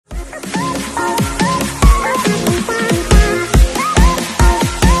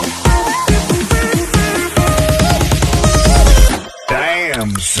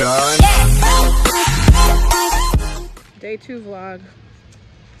2 vlog.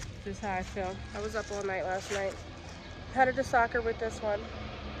 This is how I feel. I was up all night last night. Headed to soccer with this one.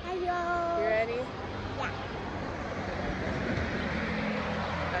 Hello. You ready?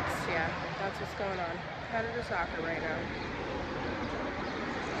 Yeah. That's what's going on. Headed to soccer right now.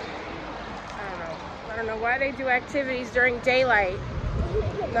 I don't know why they do activities during daylight.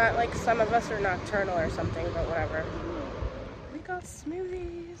 Not like some of us are nocturnal or something, but whatever. We got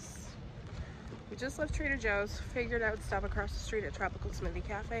smoothies. We just left Trader Joe's. Figured I would stop across the street at Tropical Smoothie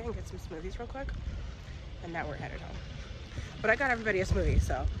Cafe and get some smoothies real quick. And now we're headed home. But I got everybody a smoothie,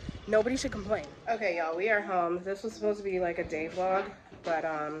 so nobody should complain. Okay, y'all, we are home. This was supposed to be like a day vlog, but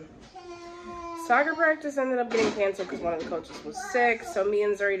soccer practice ended up getting canceled because one of the coaches was sick. So me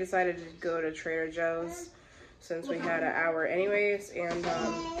and Zuri decided to go to Trader Joe's since we had an hour anyways. And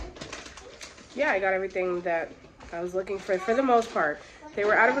yeah, I got everything that I was looking for the most part. They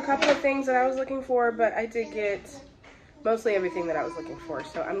were out of a couple of things that I was looking for, but I did get mostly everything that I was looking for.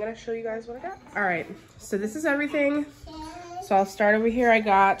 So I'm gonna show you guys what I got. All right, so this is everything. So I'll start over here. I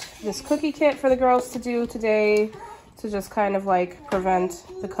got this cookie kit for the girls to do today to just kind of like prevent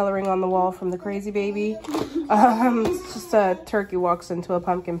the coloring on the wall from the crazy baby. It's just a turkey walks into a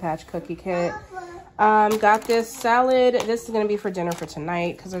pumpkin patch cookie kit. Got this salad. This is gonna be for dinner for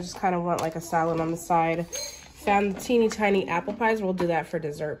tonight because I just kind of want like a salad on the side. Found the teeny tiny apple pies. We'll do that for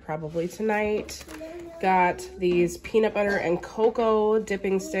dessert probably tonight. Got these peanut butter and cocoa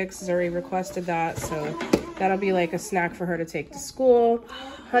dipping sticks. Zuri requested that, so that'll be like a snack for her to take to school.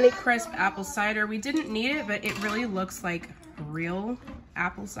 Honey Crisp apple cider. We didn't need it, but it really looks like real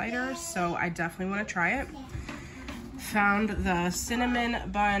apple cider, so I definitely want to try it. Found the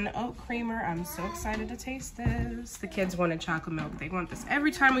cinnamon bun oat creamer. I'm so excited to taste this. The kids wanted chocolate milk. They want this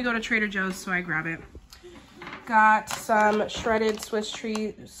every time we go to Trader Joe's, so I grab it. Got some shredded Swiss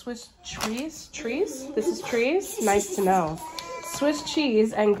trees. This is trees. Nice to know. Swiss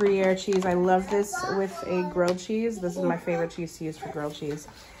cheese and Gruyere cheese. I love this with a grilled cheese. This is my favorite cheese to use for grilled cheese.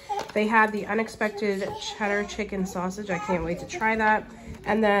 They had the unexpected cheddar chicken sausage. I can't wait to try that.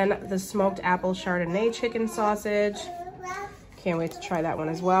 And then the smoked apple Chardonnay chicken sausage. Can't wait to try that one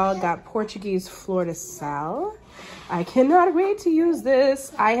as well. Got Portuguese fleur de sal. I cannot wait to use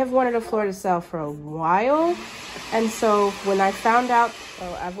this. I have wanted a fleur de sal for a while. And so when I found out,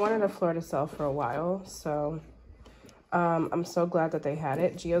 I've wanted a fleur de sal for a while. So I'm so glad that they had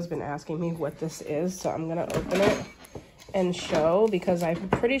it. Gio's been asking me what this is. So I'm gonna open it and show because I'm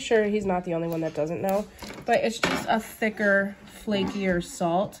pretty sure he's not the only one that doesn't know. But it's just a thicker, flakier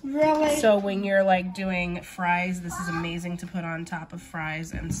salt. Really? So when you're like doing fries, this is amazing to put on top of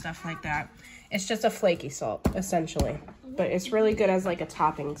fries and stuff like that. It's just a flaky salt, essentially. But it's really good as like a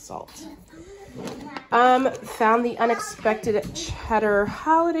topping salt. Found the unexpected cheddar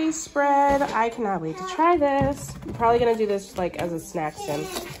holiday spread. I cannot wait to try this. I'm probably gonna do this like as a snack sim.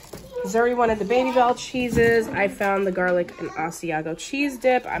 Zuri wanted the Baby Bell cheeses. I found the garlic and Asiago cheese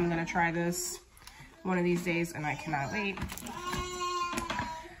dip. I'm gonna try this one of these days and I cannot wait.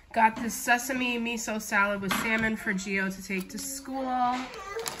 Got this sesame miso salad with salmon for Gio to take to school.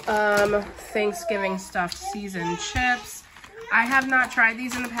 Thanksgiving stuffed seasoned chips. I have not tried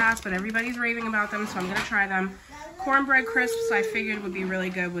these in the past, but everybody's raving about them, so I'm gonna try them. Cornbread crisps I figured would be really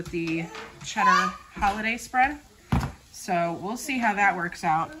good with the cheddar holiday spread. So we'll see how that works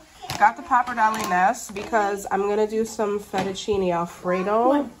out. Got the pappardelle because I'm gonna do some fettuccine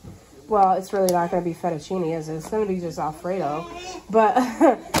Alfredo. Well, it's really not gonna be fettuccine, is it? It's gonna be just Alfredo. But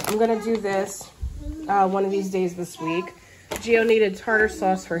I'm gonna do this one of these days this week. Gio needed tartar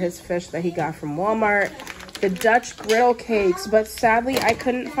sauce for his fish that he got from Walmart. The Dutch griddle cakes, but sadly I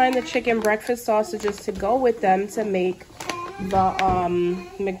couldn't find the chicken breakfast sausages to go with them to make the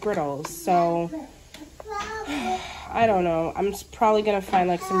McGriddles. So I don't know. I'm probably gonna find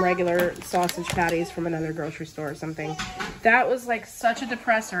like some regular sausage patties from another grocery store or something. That was like such a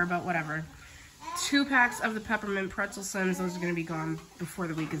depressor, but whatever. 2 packs of the peppermint pretzel Slims. Those are gonna be gone before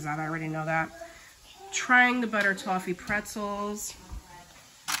the week is out. I already know that. Trying the butter toffee pretzels.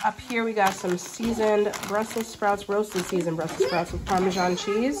 Up here we got some seasoned Brussels sprouts, roasted seasoned Brussels sprouts with Parmesan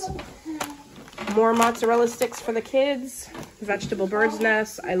cheese. More mozzarella sticks for the kids. Vegetable bird's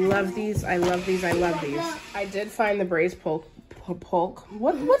nest. I love these. I love these. I love these. I did find the braised pork.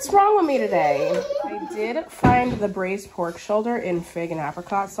 What's wrong with me today? I did find the braised pork shoulder in fig and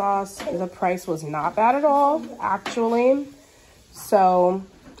apricot sauce. The price was not bad at all, actually. So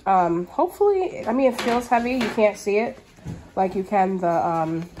hopefully, I mean, it feels heavy. You can't see it like you can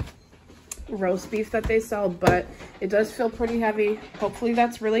the roast beef that they sell, but it does feel pretty heavy. Hopefully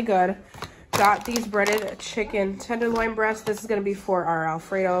that's really good. got these breaded chicken tenderloin breasts. This is gonna be for our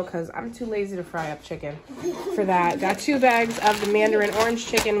Alfredo because I'm too lazy to fry up chicken for that. Got 2 bags of the mandarin orange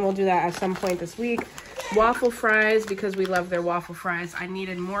chicken. We'll do that at some point this week. Waffle fries because we love their waffle fries. I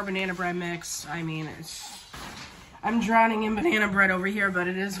needed more banana bread mix. I mean, I'm drowning in banana bread over here, but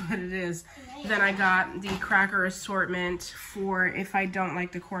it is what it is. Then I got the cracker assortment for if I don't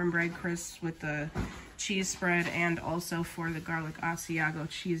like the cornbread crisps with the cheese spread, and also for the garlic Asiago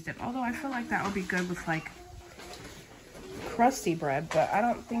cheese dip. Although I feel like that would be good with like crusty bread, but I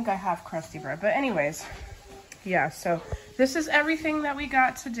don't think I have crusty bread. But anyways, yeah, so this is everything that we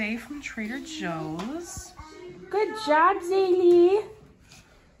got today from Trader Joe's. Good job, Zaylee.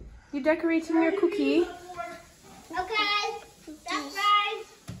 You decorating your cookie? Okay, that's right.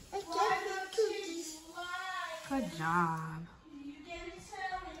 Good job.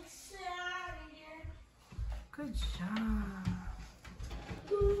 Good job.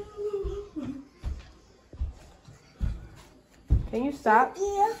 Can you stop?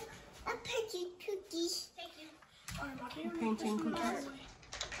 Yeah, I'm painting cookies. You're painting cookies.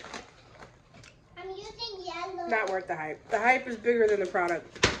 I'm using yellow. Not worth the hype. The hype is bigger than the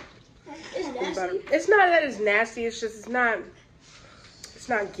product. It's nasty. It's not that it's nasty. It's just it's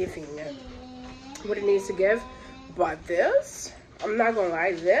not giving it what it needs to give. But this, I'm not gonna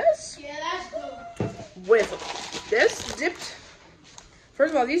lie, this with this dipped.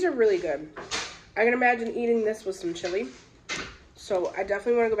 First of all, these are really good. I can imagine eating this with some chili. So I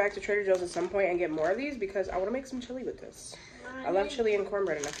definitely want to go back to Trader Joe's at some point and get more of these because I want to make some chili with this. I love chili and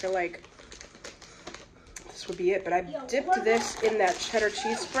cornbread, and I feel like this would be it. But I dipped this in that cheddar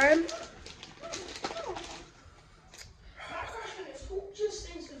cheese spread. My question is, who just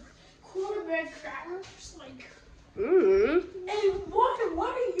thinks of cornbread crackers? Like, and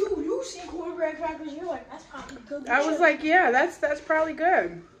why do you say cornbread crackers? You're like, that's probably good. I was like, yeah, that's probably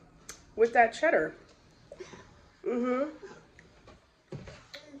good with that cheddar.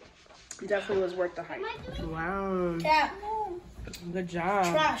 Definitely was worth the hype. Wow. Yeah. Good job.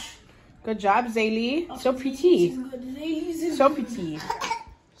 Trash. Good job, Zaylee. So pretty. Good. So pretty.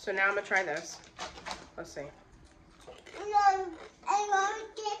 So now I'm gonna try this. Let's see. I want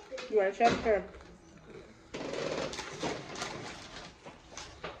it. You want to check? Here.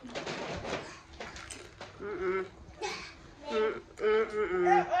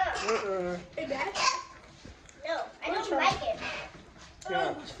 Hey, Dad. No, I don't like it.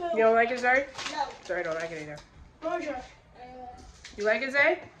 Yeah. You don't like it, Zari? No. Zari, I don't like it either. Roger. You like it,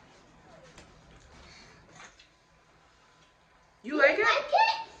 Zay? You like it?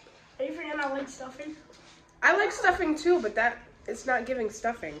 Are you forgetting I like stuffing? I like stuffing too, but it's not giving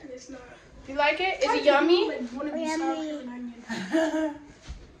stuffing. It's not. You like it? Is it yummy? Like one of these sauce with an onion.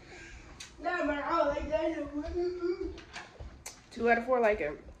 Yeah, but I like that. 2 out of 4 like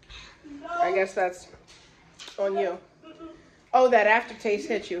it. No. I guess that's on you. Oh, that aftertaste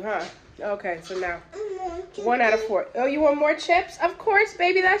hit you, huh? Okay, so now 1 out of 4. Oh, you want more chips? Of course,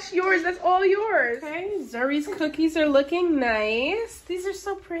 baby. That's yours. That's all yours. Okay, Zuri's cookies are looking nice. These are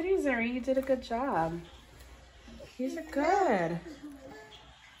so pretty, Zuri. You did a good job. These are good.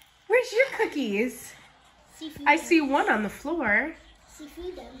 Where's your cookies? Seafood. I see one on the floor.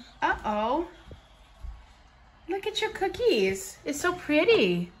 Seafood them. Uh-oh. Look at your cookies. It's so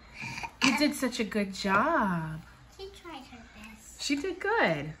pretty. You did such a good job. She tried her best. She did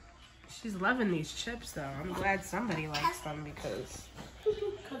good. She's loving these chips, though. I'm glad somebody likes them because...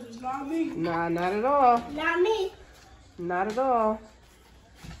 Because it's not me. Nah, not at all. Not me. Not at all.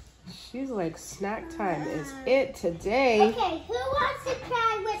 She's like, snack time is it today. Okay, who wants to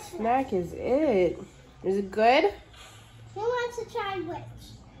try which one? Snack is it. Is it good? Who wants to try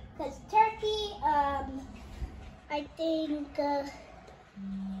which? Because turkey, I think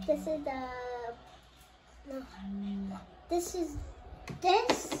this is no. This is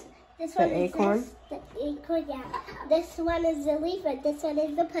this. This one is acorn? this. The acorn, yeah. This one is the leaf, and this one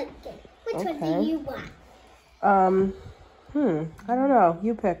is the pumpkin. Which one do Okay. you want? I don't know.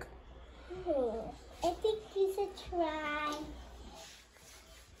 You pick. I think you should try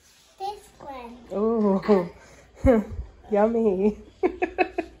this one. Ooh. Yummy.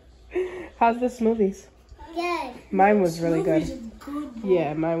 How's the smoothies? Good. Mine was really good. Smoothies are good, bro.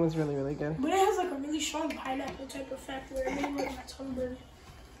 Yeah, mine was really, really good. But it has like a really strong pineapple type effect where it made like my tongue burn.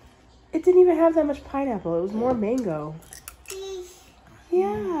 It didn't even have that much pineapple. It was more mango.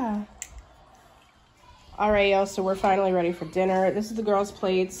 Yeah. All right, y'all, so we're finally ready for dinner. This is the girls'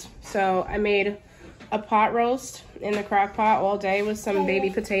 plates. So I made a pot roast in the crock pot all day with some baby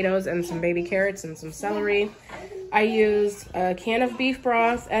potatoes and some baby carrots and some celery. I used a can of beef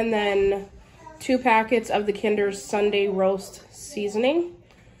broth and then 2 packets of the Kinder's Sunday roast seasoning.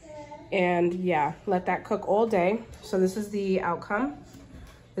 And yeah, let that cook all day. So this is the outcome.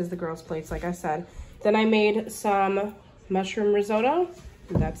 This is the girls' plates, like I said. Then I made some mushroom risotto.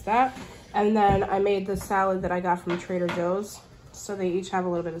 That's that. And then I made the salad that I got from Trader Joe's. So they each have a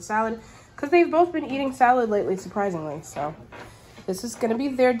little bit of salad because they've both been eating salad lately, surprisingly. So this is gonna be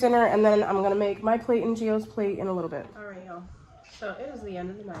their dinner, and then I'm gonna make my plate and Gio's plate in a little bit. All right, y'all. So it is the end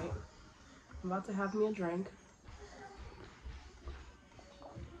of the night. I'm about to have me a drink.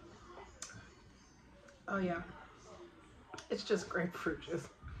 Oh yeah, it's just grapefruit juice.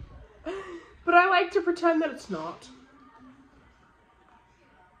 But I like to pretend that it's not.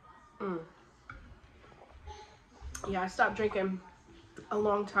 Yeah, I stopped drinking a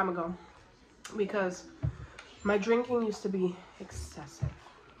long time ago because my drinking used to be excessive.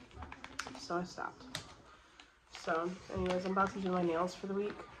 So I stopped. So anyways, I'm about to do my nails for the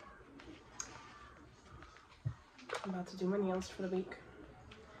week.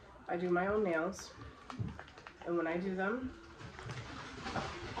 I do my own nails. And when I do them,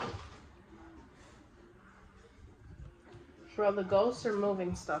 well, the ghosts are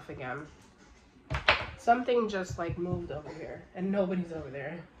moving stuff again. Something just like moved over here, and nobody's over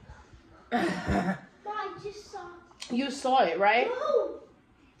there. No, I just saw. You saw it, right? No,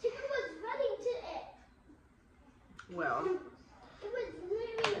 Chicken was running to it. Well, It was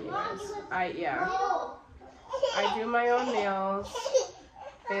literally wrong. I do my own nails.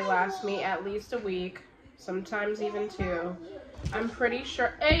 They last me at least a week, sometimes even 2. I'm pretty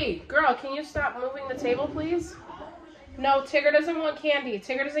sure. Hey, girl, can you stop moving the table, please? No, Tigger doesn't want candy.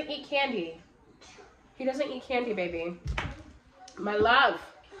 Tigger doesn't eat candy. He doesn't eat candy, baby. My love.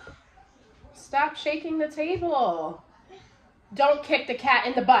 Stop shaking the table. Don't kick the cat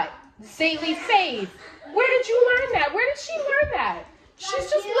in the butt. Sadie, save. Where did you learn that? Where did she learn that? She's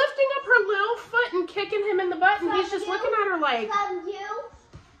just lifting up her little foot and kicking him in the butt, and he's just looking at her like... From you?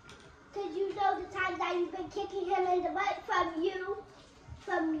 Because you know the times that you've been kicking him in the butt from you.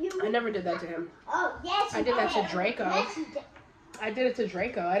 From you. I never did that to him. Oh, yes, I did that to Draco. Yes, you did. I did it to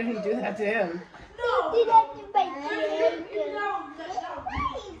Draco. I didn't do that to him. No. You did that to my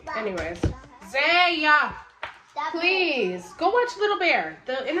Draco. Anyways. Zaya! Please, go watch Little Bear.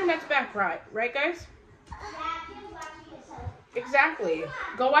 The internet's back, right guys? Exactly.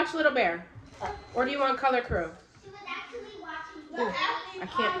 Go watch Little Bear. Or do you want Color Crew? Ooh,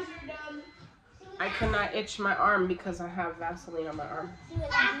 I cannot itch my arm because I have Vaseline on my arm. Oh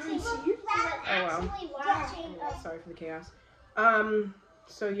well. Sorry for the chaos.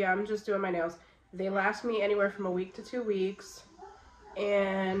 So yeah, I'm just doing my nails. They last me anywhere from a week to 2 weeks.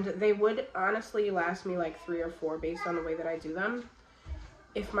 And they would honestly last me like 3 or 4 based on the way that I do them.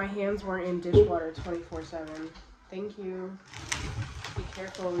 If my hands weren't in dishwater 24/7. Thank you. Be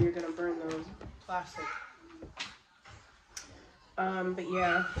careful, you're gonna burn those plastic. But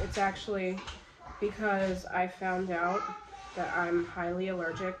yeah, it's actually because I found out that I'm highly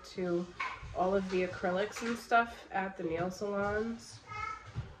allergic to all of the acrylics and stuff at the nail salons.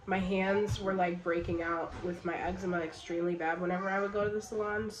 My hands were like breaking out with my eczema extremely bad whenever I would go to the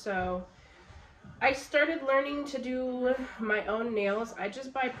salon. So I started learning to do my own nails. I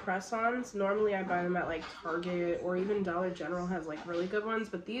just buy press-ons. Normally I buy them at like Target or even Dollar General has like really good ones.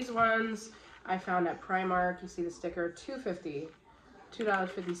 But these ones I found at Primark. You see the sticker, $2.50.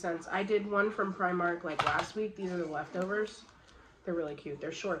 $2.50. I did one from Primark like last week. These are the leftovers. They're really cute.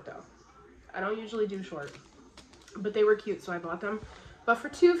 They're short though. I don't usually do short, but they were cute, so I bought them. But for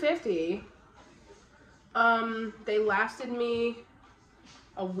 $2.50, they lasted me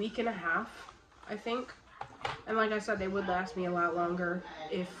a week and a half, I think. And like I said, they would last me a lot longer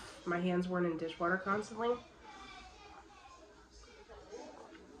if my hands weren't in dishwater constantly.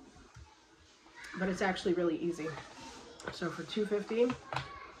 But it's actually really easy. So for $2.50,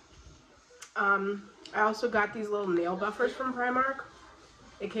 I also got these little nail buffers from Primark.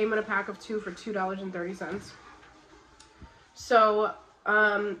 It came in a pack of 2 for $2.30. So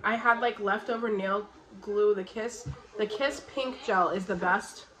I had like leftover nail glue. The Kiss pink gel is the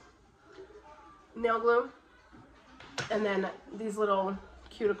best nail glue. And then these little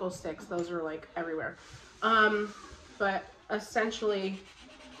cuticle sticks, those are like everywhere. But essentially,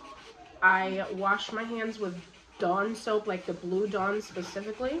 I wash my hands with Dawn soap, like the blue Dawn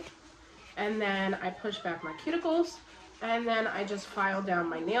specifically, and then I push back my cuticles, and then I just file down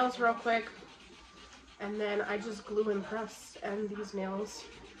my nails real quick, and then I just glue and press, and these nails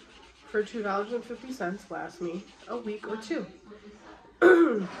for $2.50 last me a week or 2.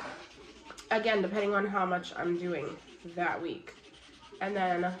 Again, depending on how much I'm doing that week. And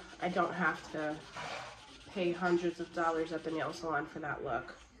then I don't have to pay hundreds of dollars at the nail salon for that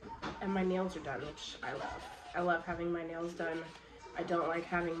look. And my nails are done, which I love. I love having my nails done I don't like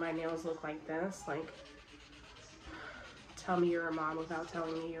having my nails look like this. Like, tell me you're a mom without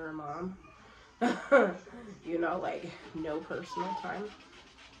telling me you're a mom. You know, like, no personal time.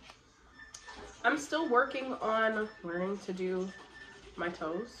 I'm still working on learning to do my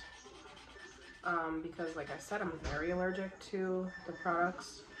toes. Because, like I said, I'm very allergic to the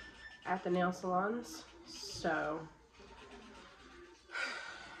products at the nail salons. So,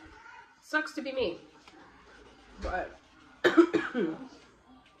 sucks to be me. But,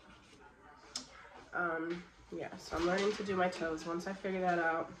 yeah, so I'm learning to do my toes. Once I figure that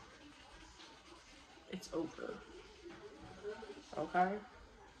out, it's over. Okay?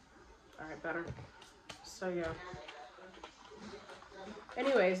 Alright, better. So, yeah.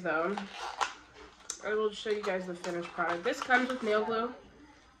 Anyways, though, I will show you guys the finished product. This comes with nail glue,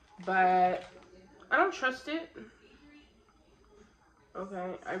 but I don't trust it.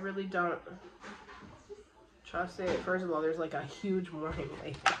 Okay, I really don't trust it. First of all, there's like a huge warning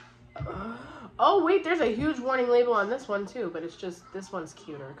label. Oh, wait, there's a huge warning label on this one, too, but it's just, this one's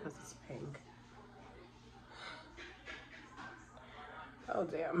cuter because it's pink. Oh,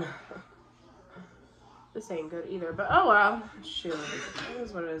 damn. This ain't good either, but oh well. Shoot, it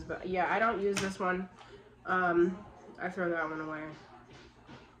is what it is. But yeah, I don't use this one. I throw that one away.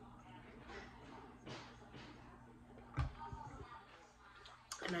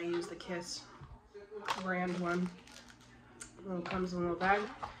 And I use the Kiss brand one. It comes in a little bag,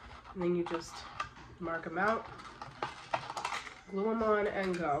 and then you just mark them out, glue them on,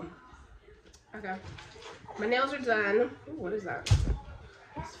 and go. Okay, my nails are done. Ooh, what is that?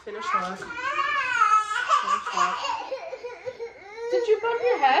 Let's finish off. Did you bump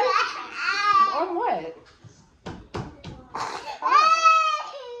your head? On what?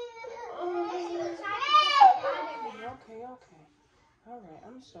 Okay. Alright,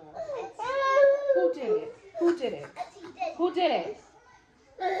 I'm sorry. Who did it? Who did it? Who did it?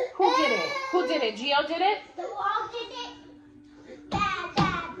 Who did it? Who did it? Gio did it? The wall did it.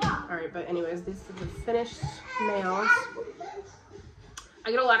 Dad, no. Alright, but anyways, these are the finished nails.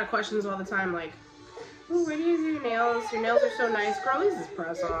 I get a lot of questions all the time, like, ooh, where do you do your nails? Your nails are so nice. Girl, these is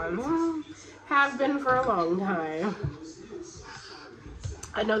press-ons. Have been for a long time.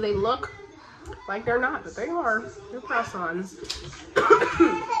 I know they look like they're not, but they are. They're press-ons.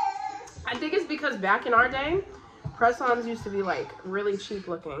 I think it's because back in our day, press-ons used to be like really cheap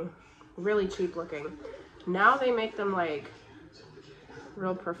looking. Really cheap looking. Now they make them like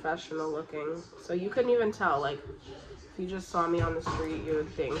real professional looking. So you couldn't even tell. Like, if you just saw me on the street, you would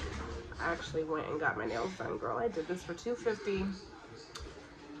think I actually went and got my nails done. Girl, I did this for $2.50.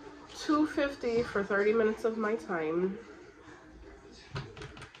 $2.50 for 30 minutes of my time.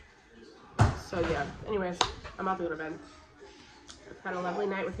 So yeah, anyways, I'm about to go to bed. I've had a lovely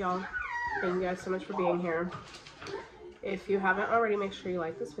night with y'all. Thank you guys so much for being here. If you haven't already, make sure you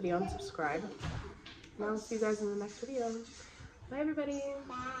like this video and subscribe. And I'll see you guys in the next video. Bye, everybody.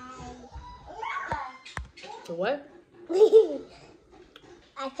 Bye. So what? I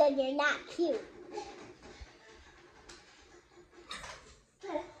said you're not cute.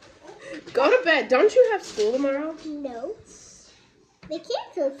 Go to bed. Don't you have school tomorrow? No. They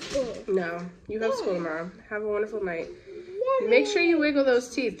canceled school. No, you have school tomorrow. Have a wonderful night. Make sure you wiggle those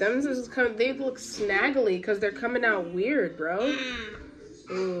teeth. They look snaggly because they're coming out weird, bro.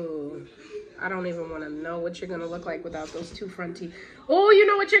 Ooh. I don't even want to know what you're going to look like without those two front teeth. Oh, you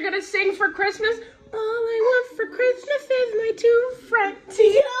know what you're going to sing for Christmas? All I want for Christmas is my two front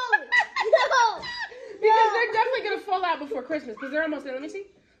teeth. No. Because they're definitely going to fall out before Christmas because they're almost there. Let me see.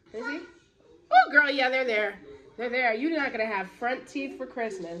 Let me see. Oh, girl, yeah, they're there. They're there. You're not going to have front teeth for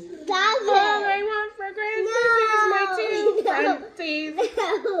Christmas. Stop All I want for Christmas is my two front teeth.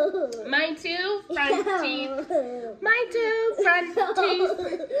 No. My two front teeth. My two front teeth.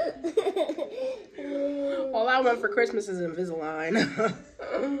 All I want for Christmas is Invisalign.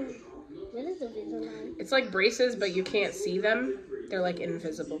 What is Invisalign? It's like braces, but you can't see them. They're like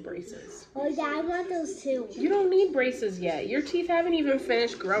invisible braces. Oh yeah, I want those too. You don't need braces yet. Your teeth haven't even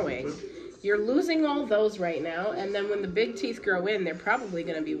finished growing. You're losing all those right now, and then when the big teeth grow in, they're probably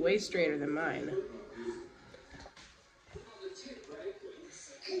going to be way straighter than mine.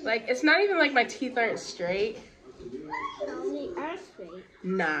 Like, it's not even like my teeth aren't straight. No, they are straight.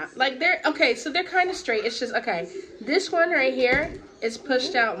 Nah. Like, they're, okay, so they're kind of straight. It's just, okay, this one right here is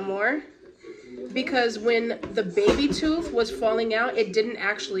pushed out more because when the baby tooth was falling out, it didn't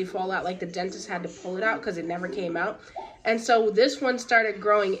actually fall out. Like, the dentist had to pull it out because it never came out. And so this one started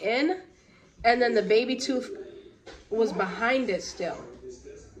growing in, and then the baby tooth was behind it still.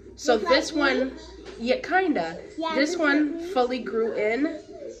 So this one, yeah, kinda. This one fully grew in,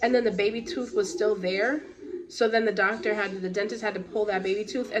 and then the baby tooth was still there. So then the dentist had to pull that baby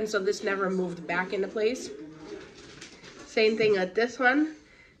tooth, and so this never moved back into place. Same thing with this one.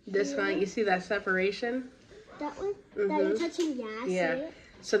 This one, you see that separation? That one? That you're touching, Yeah.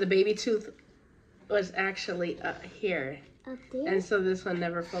 So the baby tooth was actually up here. Up there? And so this one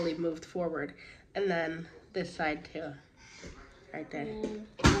never fully moved forward. And then this side too. Right there.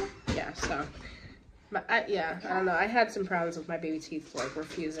 Yeah, so. But I don't know. I had some problems with my baby teeth, like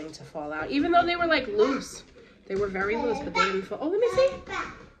refusing to fall out. Even though they were like loose. They were very loose, but they didn't fall. Oh, let me see.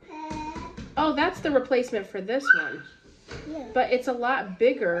 Oh, that's the replacement for this one. Yeah. But it's a lot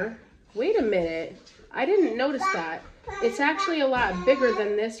bigger. Wait a minute. I didn't notice that. It's actually a lot bigger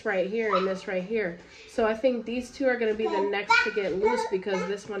than this right here and this right here. So I think these two are going to be the next to get loose because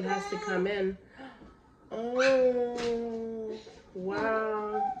this one has to come in. Oh,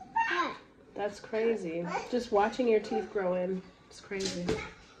 wow. That's crazy. Just watching your teeth grow in. It's crazy.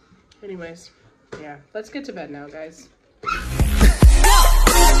 Anyways, yeah. Let's get to bed now, guys.